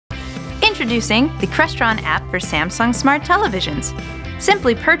Introducing the Crestron app for Samsung Smart Televisions.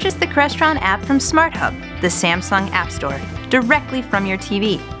 Simply purchase the Crestron app from SmartHub, the Samsung App Store, directly from your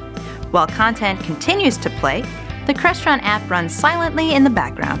TV. While content continues to play, the Crestron app runs silently in the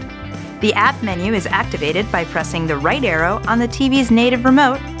background. The app menu is activated by pressing the right arrow on the TV's native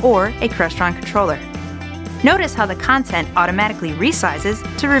remote or a Crestron controller. Notice how the content automatically resizes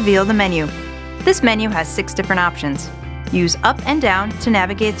to reveal the menu. This menu has 6 different options. Use up and down to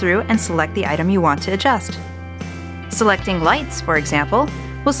navigate through and select the item you want to adjust. Selecting lights, for example,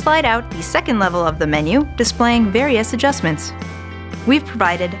 will slide out the second level of the menu, displaying various adjustments. We've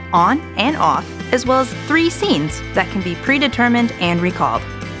provided on and off, as well as 3 scenes that can be predetermined and recalled.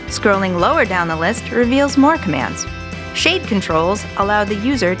 Scrolling lower down the list reveals more commands. Shade controls allow the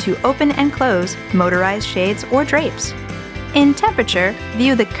user to open and close motorized shades or drapes. In temperature,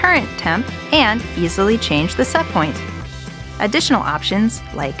 view the current temp and easily change the set point. Additional options,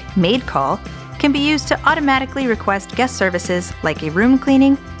 like Maid Call, can be used to automatically request guest services like a room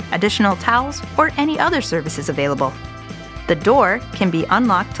cleaning, additional towels, or any other services available. The door can be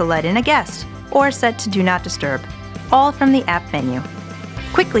unlocked to let in a guest, or set to Do Not Disturb, all from the app menu.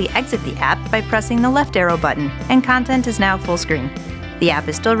 Quickly exit the app by pressing the left arrow button, and content is now full screen. The app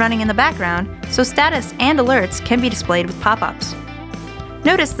is still running in the background, so status and alerts can be displayed with pop-ups.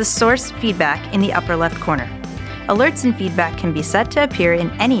 Notice the source feedback in the upper left corner. Alerts and feedback can be set to appear in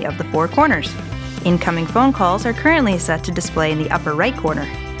any of the 4 corners. Incoming phone calls are currently set to display in the upper right corner.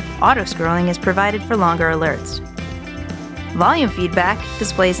 Auto-scrolling is provided for longer alerts. Volume feedback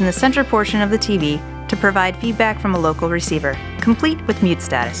displays in the center portion of the TV to provide feedback from a local receiver, complete with mute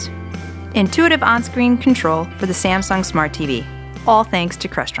status. Intuitive on-screen control for the Samsung Smart TV, all thanks to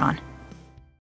Crestron.